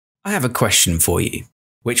I have a question for you.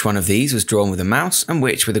 Which one of these was drawn with a mouse and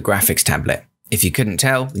which with a graphics tablet? If you couldn't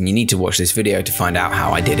tell, then you need to watch this video to find out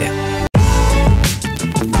how I did it.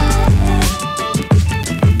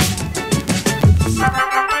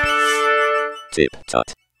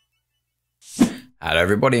 TipTut. Hello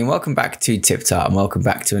everybody and welcome back to TipTut and welcome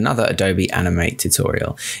back to another Adobe Animate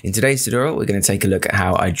tutorial. In today's tutorial we're going to take a look at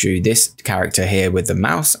how I drew this character here with the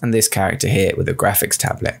mouse and this character here with a graphics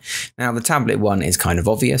tablet. Now the tablet one is kind of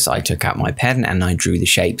obvious. I took out my pen and I drew the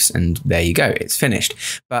shapes and there you go, it's finished.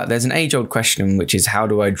 But there's an age-old question, which is how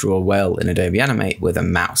do I draw well in Adobe Animate with a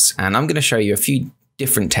mouse? And I'm going to show you a few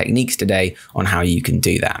different techniques today on how you can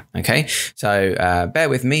do that. Okay, so bear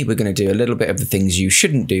with me. We're going to do a little bit of the things you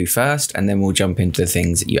shouldn't do first, and then we'll jump into the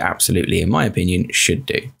things that you absolutely, in my opinion, should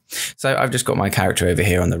do. So I've just got my character over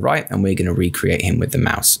here on the right, and we're going to recreate him with the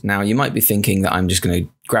mouse. Now you might be thinking that I'm just going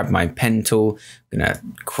to grab my pen tool, going to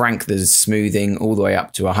crank the smoothing all the way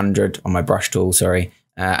up to 100 on my brush tool, sorry,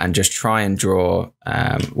 and just try and draw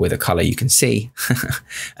with a color you can see,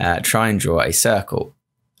 try and draw a circle,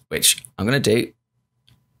 which I'm going to do.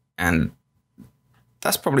 And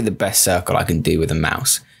that's probably the best circle I can do with a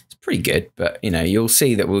mouse. It's pretty good, but you know, you'll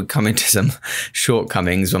see that we'll come into some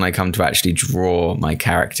shortcomings when I come to actually draw my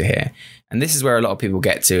character here. And this is where a lot of people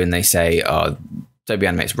get to and they say, oh, Adobe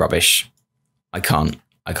Animate's rubbish. I can't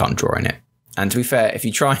draw in it. And to be fair, if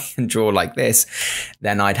you try and draw like this,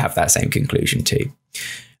 then I'd have that same conclusion too.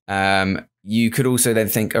 You could also then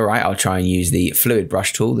think, all right, I'll try and use the fluid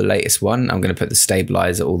brush tool, the latest one. I'm going to put the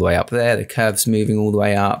stabilizer all the way up there, the curves moving all the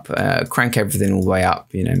way up, crank everything all the way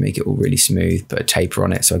up, you know, make it all really smooth, put a taper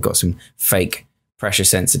on it. So I've got some fake pressure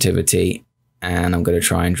sensitivity and I'm going to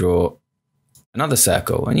try and draw another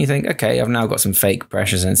circle. And you think, okay, I've now got some fake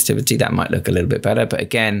pressure sensitivity. That might look a little bit better, but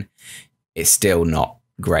again, it's still not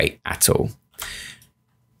great at all.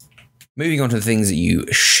 Moving on to the things that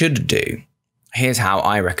you should do. Here's how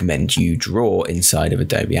I recommend you draw inside of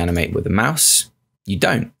Adobe Animate with a mouse. You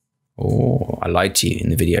don't. Oh, I lied to you in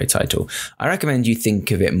the video title. I recommend you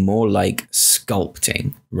think of it more like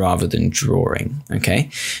sculpting rather than drawing, okay?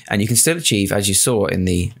 And you can still achieve, as you saw in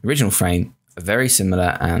the original frame, a very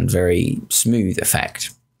similar and very smooth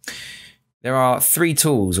effect. There are 3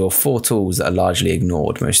 tools or 4 tools that are largely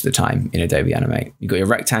ignored most of the time in Adobe Animate. You've got your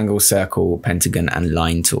rectangle, circle, pentagon, and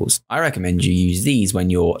line tools. I recommend you use these when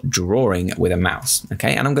you're drawing with a mouse,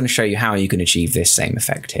 okay? And I'm going to show you how you can achieve this same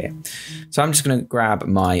effect here. So I'm just going to grab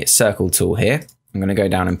my circle tool here. I'm going to go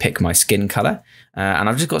down and pick my skin color. And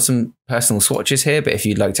I've just got some personal swatches here, but if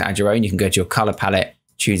you'd like to add your own, you can go to your color palette,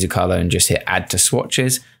 choose a color, and just hit add to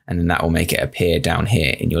swatches, and then that will make it appear down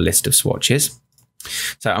here in your list of swatches.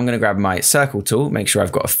 So I'm going to grab my circle tool, make sure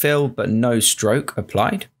I've got a fill but no stroke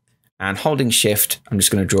applied, and holding shift, I'm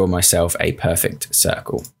just going to draw myself a perfect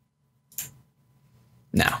circle.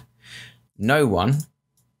 Now, no one,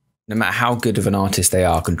 no matter how good of an artist they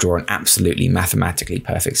are, can draw an absolutely mathematically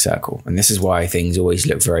perfect circle. And this is why things always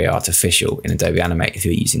look very artificial in Adobe Animate if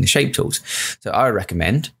you're using the shape tools. So I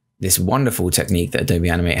recommend this wonderful technique that Adobe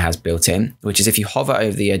Animate has built in, which is if you hover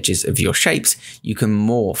over the edges of your shapes, you can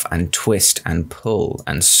morph and twist and pull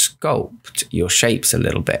and sculpt your shapes a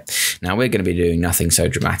little bit. Now we're going to be doing nothing so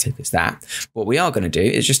dramatic as that. What we are going to do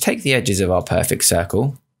is just take the edges of our perfect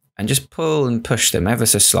circle and just pull and push them ever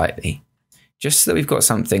so slightly, just so that we've got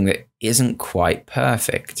something that isn't quite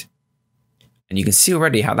perfect. And you can see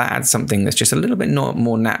already how that adds something that's just a little bit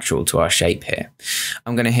more natural to our shape here.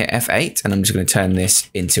 I'm going to hit F8 and I'm just going to turn this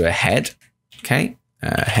into a head. Okay,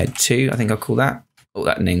 head 2, I think I'll call that. Oh,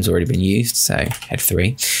 that name's already been used, so head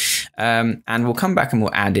 3. And we'll come back and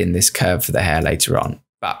we'll add in this curve for the hair later on.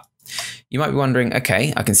 But you might be wondering,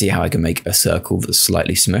 okay, I can see how I can make a circle that's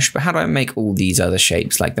slightly smushed, but how do I make all these other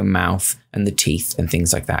shapes like the mouth and the teeth and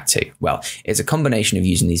things like that too? Well, it's a combination of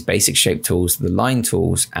using these basic shape tools, the line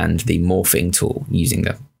tools, and the morphing tool, using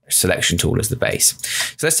the selection tool as the base.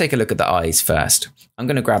 So let's take a look at the eyes first. I'm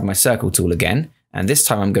going to grab my circle tool again, and this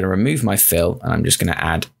time I'm going to remove my fill, and I'm just going to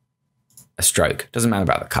add a stroke. Doesn't matter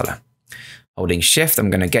about the color. Holding shift, I'm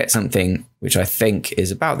going to get something which I think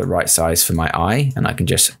is about the right size for my eye, and I can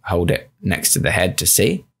just hold it next to the head to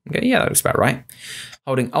see. Okay, yeah, that looks about right.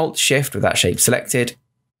 Holding alt shift with that shape selected,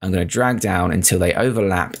 I'm going to drag down until they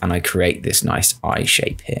overlap and I create this nice eye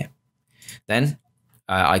shape here. Then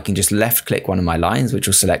I can just left click one of my lines, which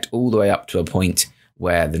will select all the way up to a point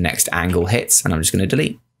where the next angle hits, and I'm just going to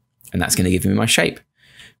delete. And that's going to give me my shape.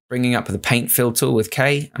 Bringing up the paint fill tool with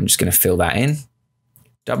K, I'm just going to fill that in.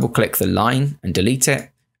 Double click the line and delete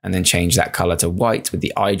it, and then change that color to white with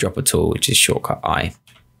the eyedropper tool, which is shortcut I.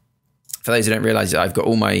 For those who don't realize it, I've got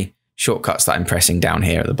all my shortcuts that I'm pressing down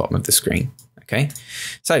here at the bottom of the screen. Okay,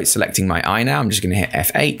 so selecting my eye now, I'm just going to hit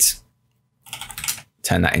F8,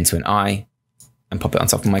 turn that into an eye, and pop it on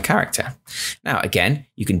top of my character. Now, again,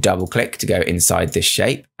 you can double click to go inside this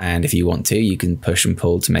shape. And if you want to, you can push and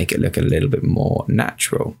pull to make it look a little bit more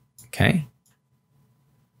natural. Okay,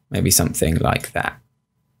 maybe something like that.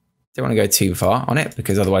 Don't want to go too far on it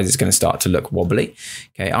because otherwise it's going to start to look wobbly.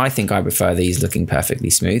 Okay, I think I prefer these looking perfectly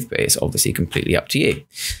smooth, but it's obviously completely up to you.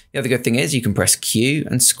 The other good thing is you can press Q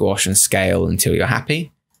and squash and scale until you're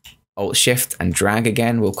happy. Alt Shift and drag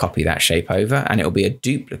again will copy that shape over, and it will be a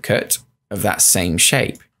duplicate of that same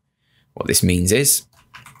shape. What this means is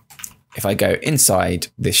if I go inside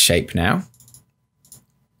this shape now,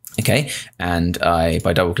 okay, and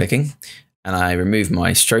by double clicking, and I remove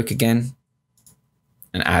my stroke again,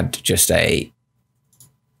 and add just a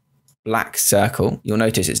black circle, you'll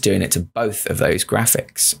notice it's doing it to both of those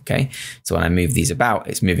graphics, okay? So when I move these about,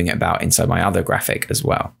 it's moving it about inside my other graphic as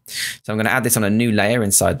well. So I'm going to add this on a new layer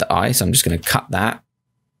inside the eye. So I'm just going to cut that,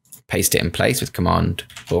 paste it in place with Command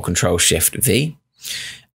or Control Shift V.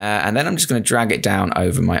 And then I'm just going to drag it down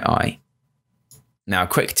over my eye. Now, a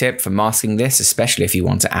quick tip for masking this, especially if you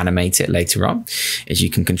want to animate it later on, is you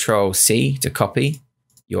can Control C to copy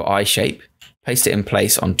your eye shape, paste it in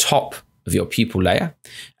place on top of your pupil layer,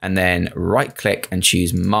 and then right click and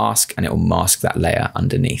choose mask, and it will mask that layer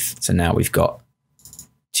underneath. So now we've got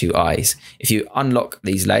two eyes. If you unlock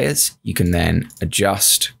these layers, you can then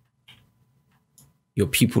adjust your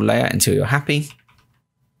pupil layer until you're happy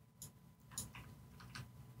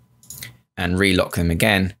and relock them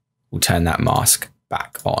again. We'll turn that mask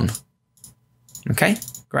back on. Okay,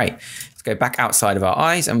 great. Let's go back outside of our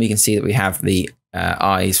eyes and we can see that we have the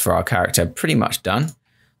eyes for our character pretty much done.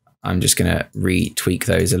 I'm just going to retweak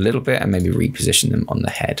those a little bit and maybe reposition them on the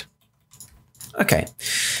head. Okay,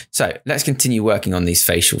 so let's continue working on these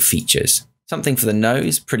facial features. Something for the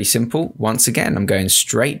nose, pretty simple. Once again, I'm going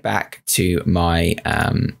straight back to my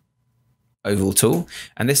oval tool.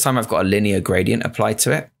 And this time I've got a linear gradient applied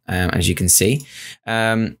to it, as you can see.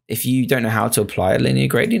 If you don't know how to apply a linear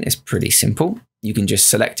gradient, it's pretty simple. You can just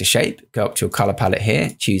select a shape, go up to your color palette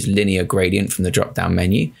here, choose linear gradient from the drop down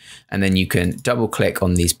menu, and then you can double click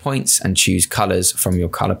on these points and choose colors from your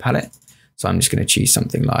color palette. So I'm just going to choose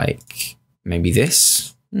something like maybe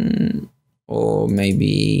this, or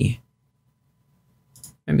maybe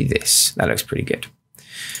this. That looks pretty good.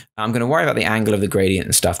 I'm going to worry about the angle of the gradient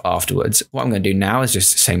and stuff afterwards. What I'm going to do now is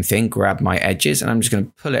just the same thing, grab my edges, and I'm just going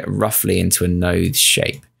to pull it roughly into a nose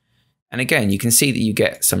shape. And again, you can see that you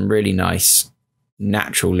get some really nice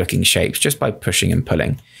natural looking shapes just by pushing and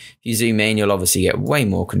pulling. If you zoom in, you'll obviously get way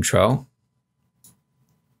more control.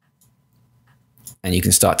 And you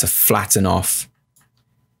can start to flatten off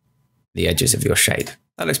the edges of your shape.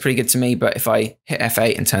 That looks pretty good to me, but if I hit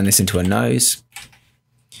F8 and turn this into a nose,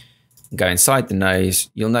 and go inside the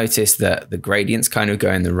nose, you'll notice that the gradient's kind of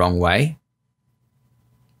going the wrong way.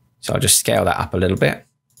 So I'll just scale that up a little bit.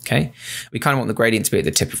 Okay, we kind of want the gradient to be at the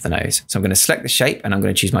tip of the nose. So I'm going to select the shape and I'm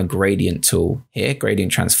going to choose my gradient tool here,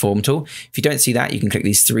 gradient transform tool. If you don't see that, you can click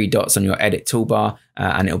these three dots on your edit toolbar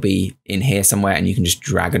and it'll be in here somewhere and you can just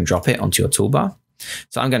drag and drop it onto your toolbar.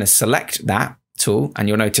 So I'm going to select that tool and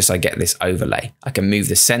you'll notice I get this overlay. I can move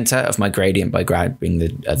the center of my gradient by grabbing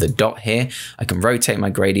the dot here. I can rotate my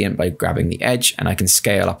gradient by grabbing the edge, and I can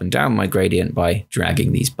scale up and down my gradient by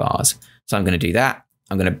dragging these bars. So I'm going to do that.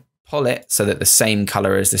 I'm going to pull it so that the same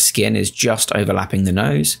color as the skin is just overlapping the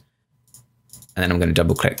nose. And then I'm going to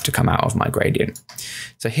double click to come out of my gradient.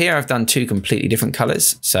 So here I've done two completely different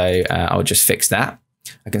colors. So I'll just fix that.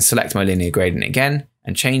 I can select my linear gradient again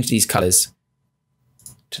and change these colors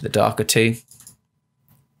to the darker two.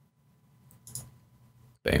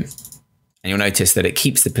 Boom. And you'll notice that it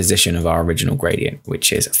keeps the position of our original gradient,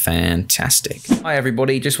 which is fantastic. Hi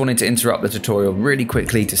everybody, just wanted to interrupt the tutorial really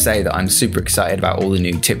quickly to say that I'm super excited about all the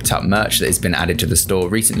new TipTut merch that has been added to the store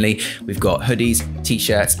recently. We've got hoodies,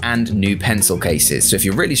 t-shirts, and new pencil cases. So if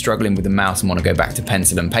you're really struggling with the mouse and want to go back to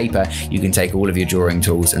pencil and paper, you can take all of your drawing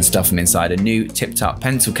tools and stuff them inside a new TipTut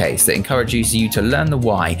pencil case that encourages you to learn the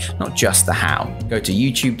why, not just the how. Go to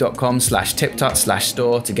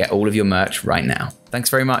youtube.com/tiptut/store to get all of your merch right now. Thanks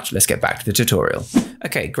very much. Let's get back to the tutorial.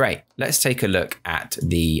 Okay, great. Let's take a look at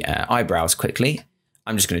the eyebrows quickly.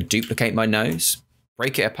 I'm just going to duplicate my nose,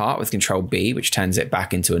 break it apart with Ctrl B, which turns it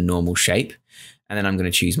back into a normal shape. And then I'm going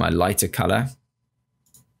to choose my lighter color,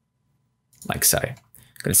 like so. I'm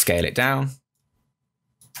going to scale it down,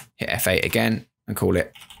 hit F8 again, and call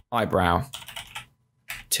it eyebrow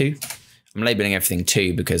 2. I'm labeling everything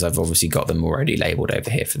 2 because I've obviously got them already labeled over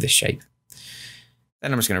here for this shape.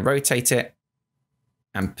 Then I'm just going to rotate it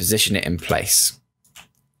and position it in place.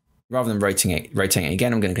 rather than rotating it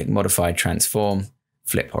again, I'm going to click Modify, Transform,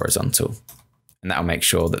 Flip Horizontal. And that'll make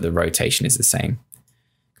sure that the rotation is the same.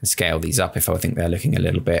 I can scale these up if I think they're looking a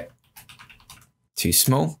little bit too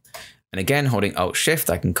small. And again, holding Alt-Shift,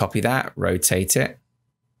 I can copy that, rotate it,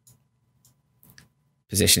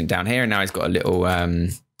 position it down here. And now he's got a little,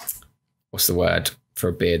 what's the word for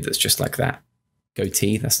a beard that's just like that?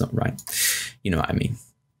 Goatee, that's not right. You know what I mean.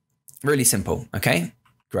 Really simple, okay?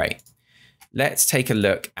 Great. Let's take a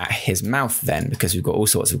look at his mouth then, because we've got all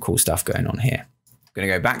sorts of cool stuff going on here. I'm going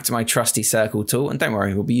to go back to my trusty circle tool, and don't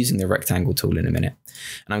worry, we'll be using the rectangle tool in a minute.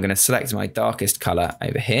 And I'm going to select my darkest color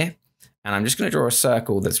over here, and I'm just going to draw a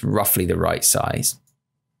circle that's roughly the right size.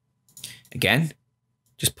 Again,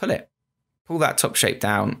 just pull it. Pull that top shape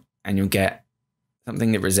down, and you'll get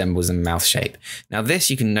something that resembles a mouth shape. Now this,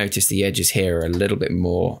 you can notice the edges here are a little bit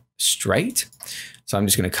more straight. So I'm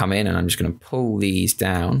just going to come in and I'm just going to pull these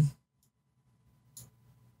down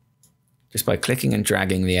just by clicking and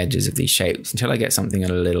dragging the edges of these shapes until I get something a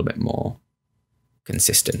little bit more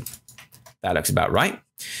consistent. That looks about right.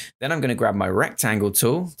 Then I'm going to grab my rectangle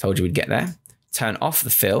tool, told you we'd get there, turn off the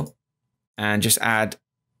fill, and just add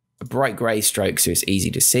a bright gray stroke so it's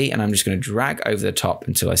easy to see. And I'm just going to drag over the top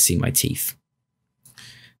until I see my teeth.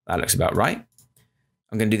 That looks about right.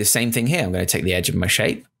 I'm going to do the same thing here. I'm going to take the edge of my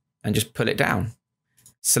shape and just pull it down.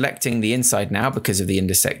 Selecting the inside now because of the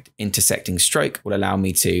intersecting stroke will allow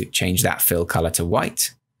me to change that fill color to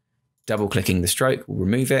white. Double clicking the stroke will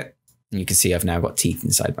remove it. And you can see I've now got teeth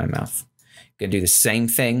inside my mouth. I'm going to do the same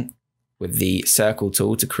thing with the circle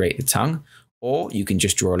tool to create the tongue, or you can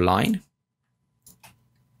just draw a line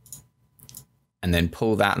and then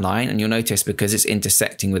pull that line. And you'll notice because it's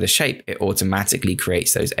intersecting with a shape, it automatically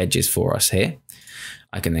creates those edges for us here.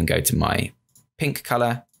 I can then go to my pink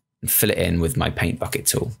color and fill it in with my paint bucket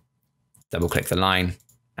tool. Double click the line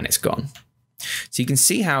and it's gone. So you can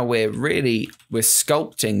see how we're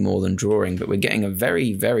sculpting more than drawing, but we're getting a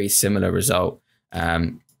very, very similar result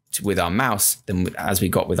with our mouse than as we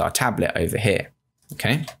got with our tablet over here.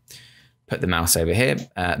 Okay, put the mouse over here,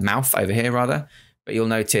 mouth over here rather, but you'll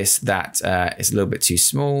notice that it's a little bit too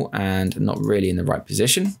small and not really in the right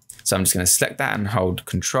position. So I'm just going to select that and hold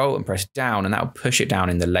Ctrl and press down, and that'll push it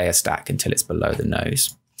down in the layer stack until it's below the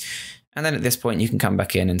nose. And then at this point, you can come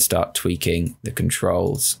back in and start tweaking the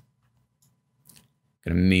controls.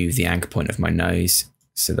 I'm going to move the anchor point of my nose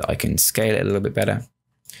so that I can scale it a little bit better.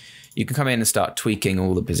 You can come in and start tweaking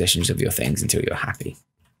all the positions of your things until you're happy.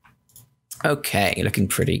 Okay, looking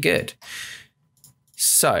pretty good.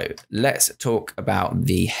 So let's talk about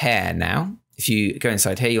the hair now. If you go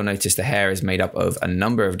inside here, you'll notice the hair is made up of a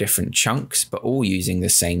number of different chunks, but all using the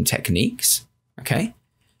same techniques. Okay.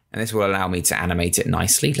 And this will allow me to animate it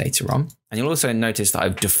nicely later on. And you'll also notice that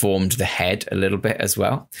I've deformed the head a little bit as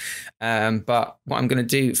well. But what I'm going to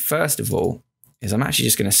do first of all is I'm actually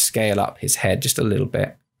just going to scale up his head just a little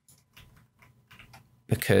bit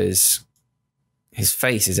because his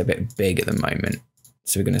face is a bit big at the moment.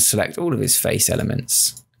 So we're going to select all of his face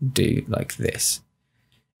elements, do like this.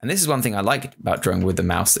 And this is one thing I like about drawing with the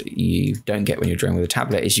mouse that you don't get when you're drawing with a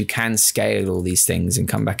tablet is you can scale all these things and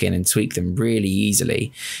come back in and tweak them really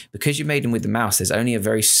easily. Because you made them with the mouse, there's only a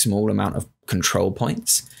very small amount of control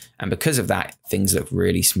points. And because of that, things look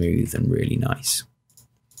really smooth and really nice.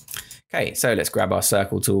 Okay, so let's grab our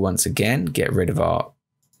circle tool once again, get rid of our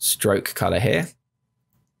stroke color here.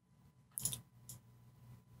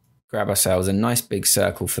 Grab ourselves a nice big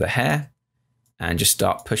circle for the hair. And just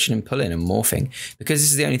start pushing and pulling and morphing. Because this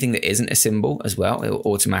is the only thing that isn't a symbol as well, it will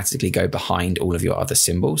automatically go behind all of your other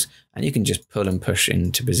symbols. And you can just pull and push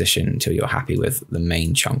into position until you're happy with the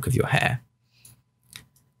main chunk of your hair.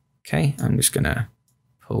 Okay, I'm just gonna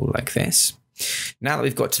pull like this. Now that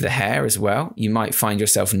we've got to the hair as well, you might find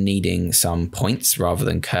yourself needing some points rather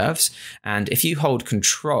than curves. And if you hold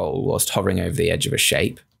Control whilst hovering over the edge of a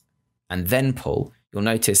shape and then pull, you'll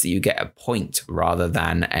notice that you get a point rather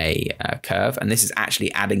than a curve. And this is actually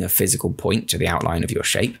adding a physical point to the outline of your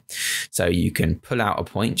shape. So you can pull out a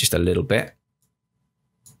point just a little bit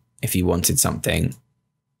if you wanted something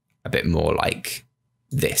a bit more like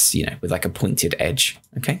this, you know, with like a pointed edge.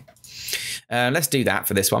 Okay, let's do that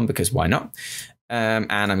for this one because why not? And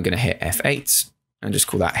I'm going to hit F8 and just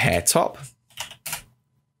call that hair top.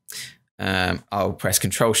 I'll press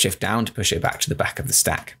Control Shift down to push it back to the back of the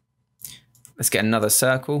stack. Let's get another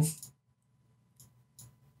circle.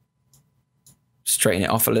 Straighten it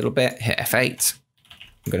off a little bit, hit F8.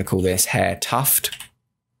 I'm going to call this hair tuft.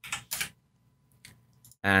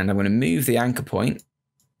 And I'm going to move the anchor point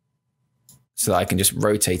so that I can just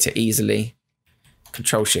rotate it easily.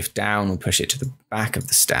 Control Shift down will push it to the back of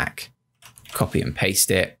the stack. Copy and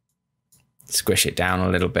paste it. Squish it down a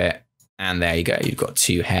little bit. And there you go. You've got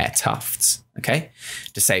 2 hair tufts. Okay.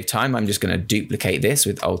 To save time, I'm just going to duplicate this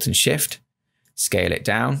with Alt and Shift, scale it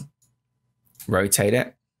down, rotate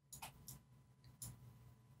it,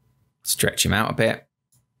 stretch him out a bit,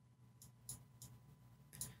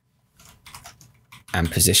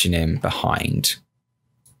 and position him behind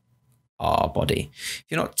our body. If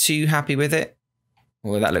you're not too happy with it,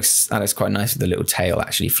 well, that looks quite nice with the little tail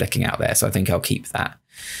actually flicking out there. So I think I'll keep that.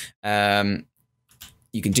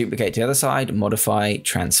 You can duplicate to the other side, modify,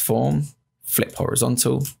 transform, flip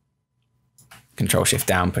horizontal, Ctrl Shift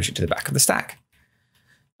down, push it to the back of the stack.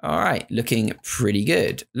 All right, looking pretty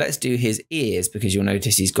good. Let's do his ears because you'll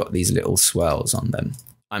notice he's got these little swirls on them.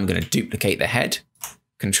 I'm going to duplicate the head.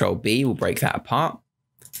 Ctrl B will break that apart.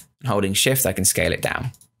 And holding Shift, I can scale it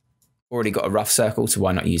down. Already got a rough circle, so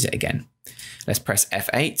why not use it again? Let's press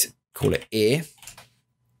F8, call it ear,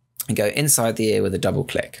 and go inside the ear with a double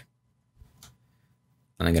click.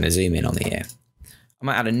 And I'm going to zoom in on the ear. I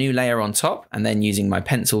might add a new layer on top, and then using my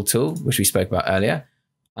pencil tool, which we spoke about earlier,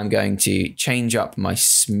 I'm going to change up my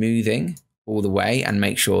smoothing all the way and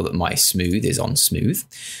make sure that my smooth is on smooth.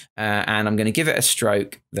 And I'm going to give it a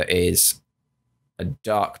stroke that is a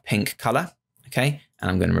dark pink color. Okay. And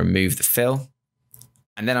I'm going to remove the fill.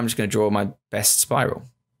 And then I'm just going to draw my best spiral.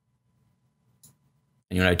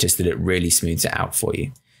 And you'll notice that it really smooths it out for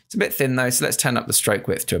you. It's a bit thin though, so let's turn up the stroke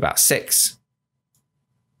width to about 6.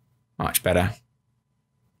 Much better.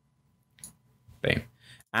 Boom.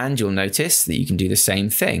 And you'll notice that you can do the same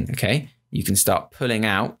thing, okay? You can start pulling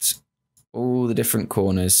out all the different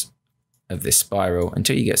corners of this spiral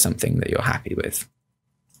until you get something that you're happy with.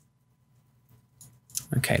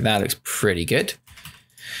 Okay, that looks pretty good.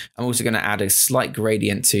 I'm also going to add a slight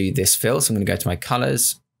gradient to this fill. So I'm going to go to my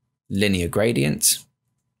colors, linear gradient,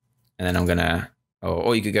 and then I'm going to,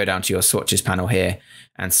 or you could go down to your swatches panel here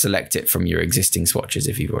and select it from your existing swatches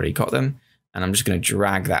if you've already got them. And I'm just going to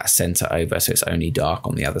drag that center over so it's only dark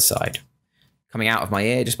on the other side. Coming out of my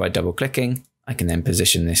ear just by double clicking, I can then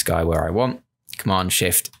position this guy where I want. Command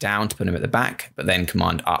Shift down to put him at the back, but then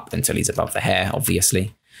Command up until he's above the hair,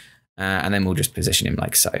 obviously. And then we'll just position him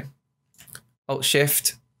like so. Alt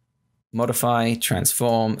Shift, modify,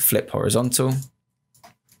 transform, flip horizontal.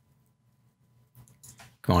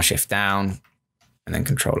 Command Shift down, and then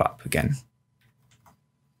Control up again.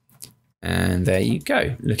 And there you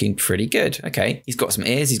go, looking pretty good. Okay, he's got some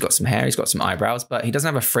ears, he's got some hair, he's got some eyebrows, but he doesn't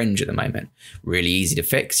have a fringe at the moment. Really easy to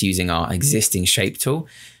fix using our existing shape tool.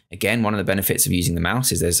 Again, one of the benefits of using the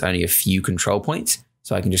mouse is there's only a few control points.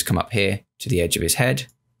 So I can just come up here to the edge of his head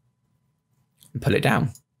and pull it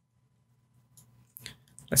down.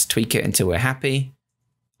 Let's tweak it until we're happy.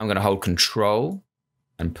 I'm going to hold Control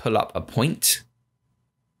and pull up a point.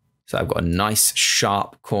 So I've got a nice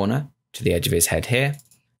sharp corner to the edge of his head here.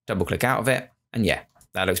 Double click out of it. And yeah,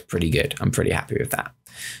 that looks pretty good. I'm pretty happy with that.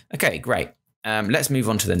 Okay, great. Let's move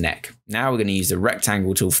on to the neck. Now we're going to use the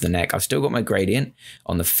rectangle tool for the neck. I've still got my gradient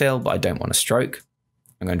on the fill, but I don't want a stroke.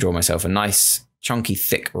 I'm going to draw myself a nice chunky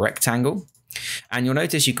thick rectangle. And you'll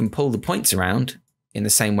notice you can pull the points around in the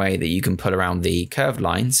same way that you can pull around the curved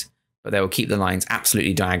lines, but they will keep the lines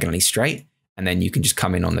absolutely diagonally straight. And then you can just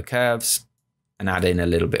come in on the curves and add in a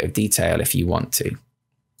little bit of detail if you want to.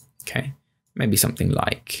 Okay, maybe something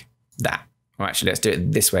like that. Or actually, let's do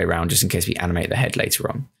it this way around just in case we animate the head later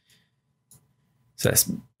on. So let's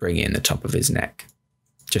bring in the top of his neck,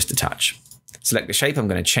 just a touch. Select the shape. I'm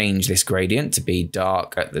going to change this gradient to be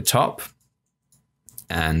dark at the top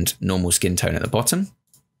and normal skin tone at the bottom.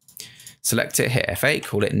 Select it, hit F8,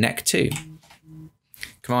 call it neck 2.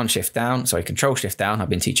 Command Shift down, sorry, Control Shift down. I've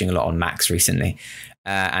been teaching a lot on Macs recently.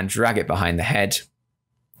 And drag it behind the head.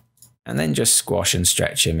 And then just squash and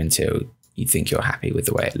stretch him until you think you're happy with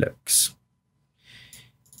the way it looks.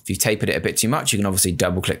 If you've tapered it a bit too much, you can obviously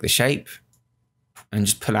double click the shape and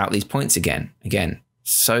just pull out these points again. Again,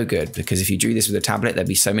 so good, because if you drew this with a tablet, there'd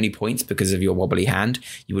be so many points because of your wobbly hand,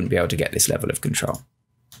 you wouldn't be able to get this level of control.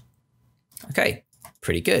 Okay,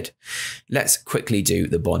 pretty good. Let's quickly do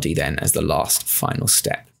the body then as the last final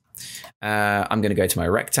step. I'm going to go to my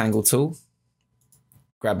rectangle tool,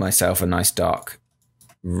 grab myself a nice dark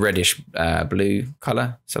reddish blue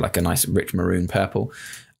color, so like a nice rich maroon purple,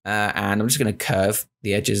 and I'm just going to curve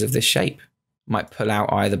the edges of this shape. Might pull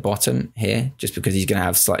out either bottom here, just because he's going to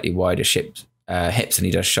have slightly wider hips than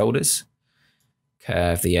he does shoulders.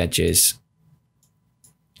 Curve the edges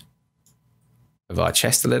of our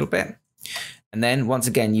chest a little bit. And then once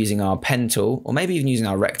again, using our pen tool, or maybe even using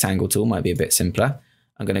our rectangle tool might be a bit simpler.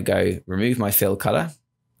 I'm going to go remove my fill color,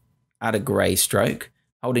 add a gray stroke,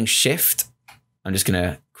 holding Shift I'm just going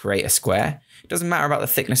to create a square. It doesn't matter about the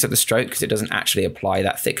thickness of the stroke because it doesn't actually apply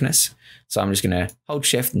that thickness. So I'm just going to hold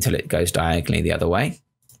shift until it goes diagonally the other way.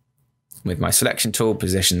 With my selection tool,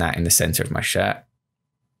 position that in the center of my shirt.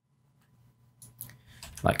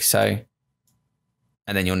 Like so.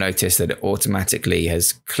 And then you'll notice that it automatically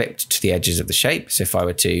has clipped to the edges of the shape. So if I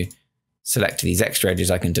were to select these extra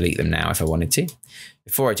edges, I can delete them now if I wanted to.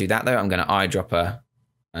 Before I do that though, I'm going to eyedropper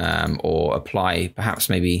or apply perhaps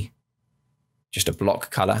maybe just a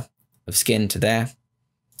block color of skin to there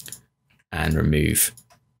and remove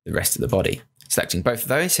the rest of the body. Selecting both of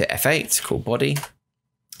those, hit F8, call body.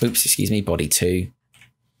 Oops, excuse me, body 2.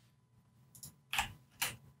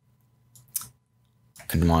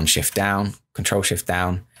 Command Shift down, Control Shift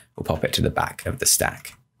down, will pop it to the back of the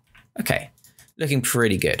stack. Okay, looking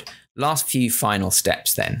pretty good. Last few final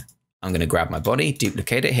steps then. I'm going to grab my body,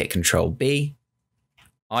 duplicate it, hit Control B,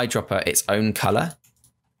 eyedropper its own color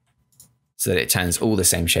so that it turns all the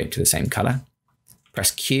same shape to the same color. Press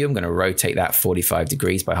Q, I'm going to rotate that 45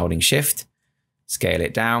 degrees by holding Shift, scale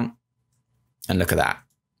it down, and look at that.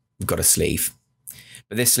 We've got a sleeve.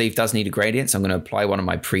 But this sleeve does need a gradient, so I'm going to apply one of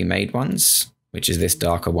my pre-made ones, which is this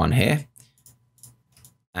darker one here.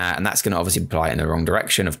 And that's going to obviously apply it in the wrong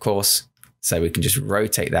direction, of course. So we can just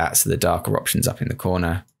rotate that so the darker option's up in the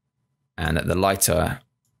corner and that the lighter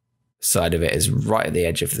side of it is right at the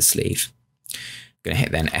edge of the sleeve. I'm going to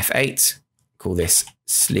hit then F8, call this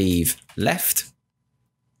sleeve left.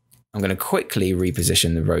 I'm going to quickly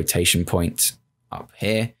reposition the rotation point up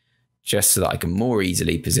here, just so that I can more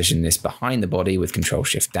easily position this behind the body with Control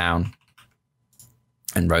Shift down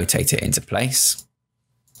and rotate it into place.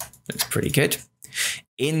 Looks pretty good.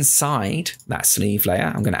 Inside that sleeve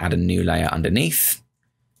layer, I'm going to add a new layer underneath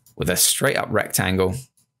with a straight up rectangle.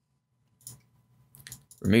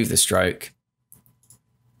 Remove the stroke.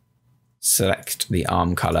 Select the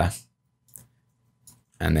arm color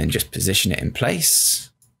and then just position it in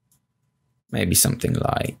place. Maybe something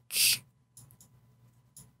like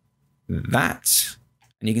that.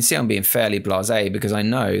 And you can see I'm being fairly blasé because I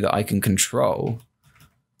know that I can control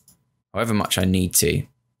however much I need to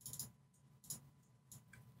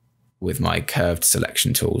with my curved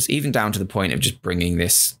selection tools, even down to the point of just bringing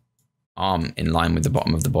this arm in line with the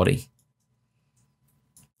bottom of the body.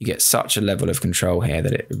 You get such a level of control here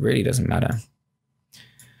that it really doesn't matter.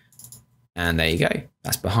 And there you go.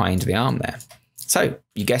 That's behind the arm there. So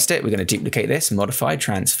you guessed it, we're going to duplicate this, modify,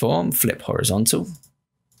 transform, flip horizontal.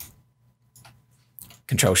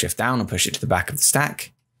 Control Shift down and push it to the back of the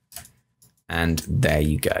stack. And there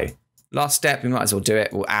you go. Last step, we might as well do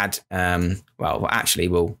it. We'll add,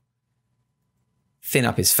 we'll thin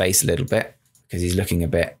up his face a little bit because he's looking a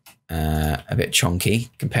bit chonky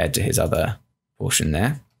compared to his other portion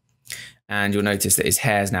there. And you'll notice that his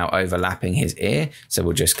hair is now overlapping his ear. So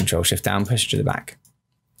we'll just Control Shift down, push it to the back.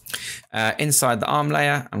 Inside the arm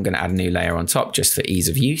layer, I'm going to add a new layer on top just for ease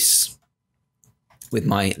of use. With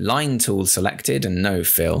my line tool selected and no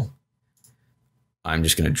fill, I'm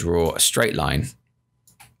just going to draw a straight line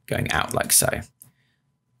going out like so.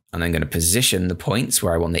 I'm then going to position the points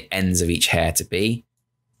where I want the ends of each hair to be,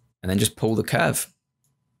 and then just pull the curve.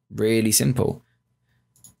 Really simple.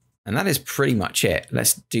 And that is pretty much it.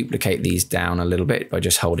 Let's duplicate these down a little bit by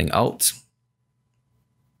just holding Alt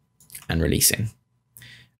and releasing.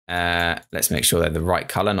 Let's make sure they're the right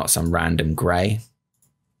color, not some random gray.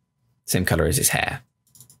 Same color as his hair.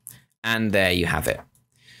 And there you have it.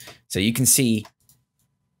 So you can see,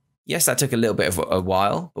 yes, that took a little bit of a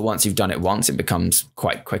while, but once you've done it once, it becomes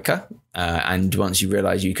quite quicker. And once you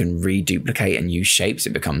realize you can reduplicate and use shapes,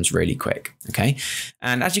 it becomes really quick. Okay.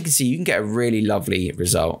 And as you can see, you can get a really lovely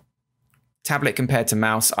result. Tablet compared to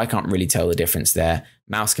mouse, I can't really tell the difference there.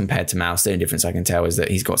 Mouse compared to mouse, the only difference I can tell is that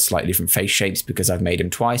he's got slightly different face shapes because I've made him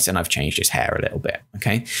twice and I've changed his hair a little bit.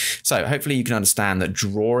 Okay, so hopefully you can understand that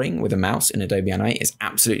drawing with a mouse in Adobe Animate is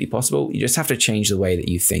absolutely possible. You just have to change the way that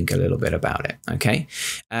you think a little bit about it. Okay,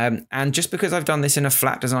 and just because I've done this in a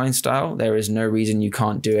flat design style, there is no reason you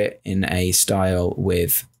can't do it in a style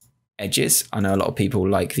with edges. I know a lot of people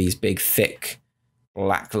like these big, thick,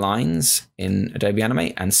 black lines in Adobe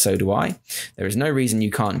Animate, and so do I. There is no reason you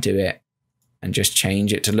can't do it and just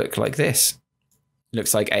change it to look like this. It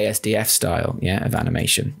looks like ASDF style, yeah, of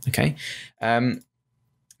animation, okay?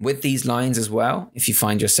 With these lines as well, if you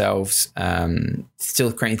find yourselves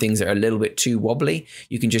still creating things that are a little bit too wobbly,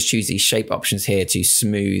 you can just choose these shape options here to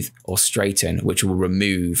smooth or straighten, which will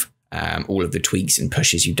remove all of the tweaks and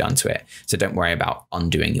pushes you've done to it. So don't worry about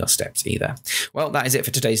undoing your steps either. Well, that is it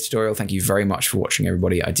for today's tutorial. Thank you very much for watching,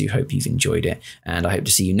 everybody. I do hope you've enjoyed it, and I hope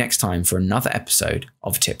to see you next time for another episode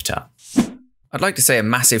of TipTut. I'd like to say a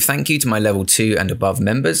massive thank you to my level 2 and above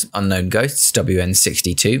members: Unknown Ghosts,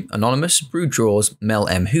 WN62, Anonymous, Brew Draws, Mel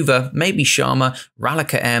M. Hoover, Maybe Sharma,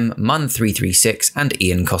 Ralika M, Mun336, and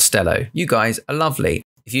Ian Costello. You guys are lovely.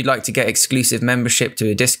 If you'd like to get exclusive membership to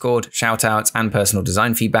a Discord, shoutouts, and personal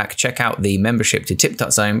design feedback, check out the membership to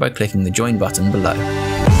TipTut Zone by clicking the join button below.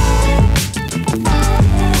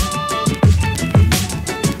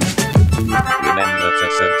 Remember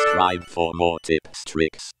to subscribe for more tips,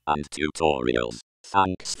 tricks, and tutorials.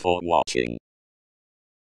 Thanks for watching.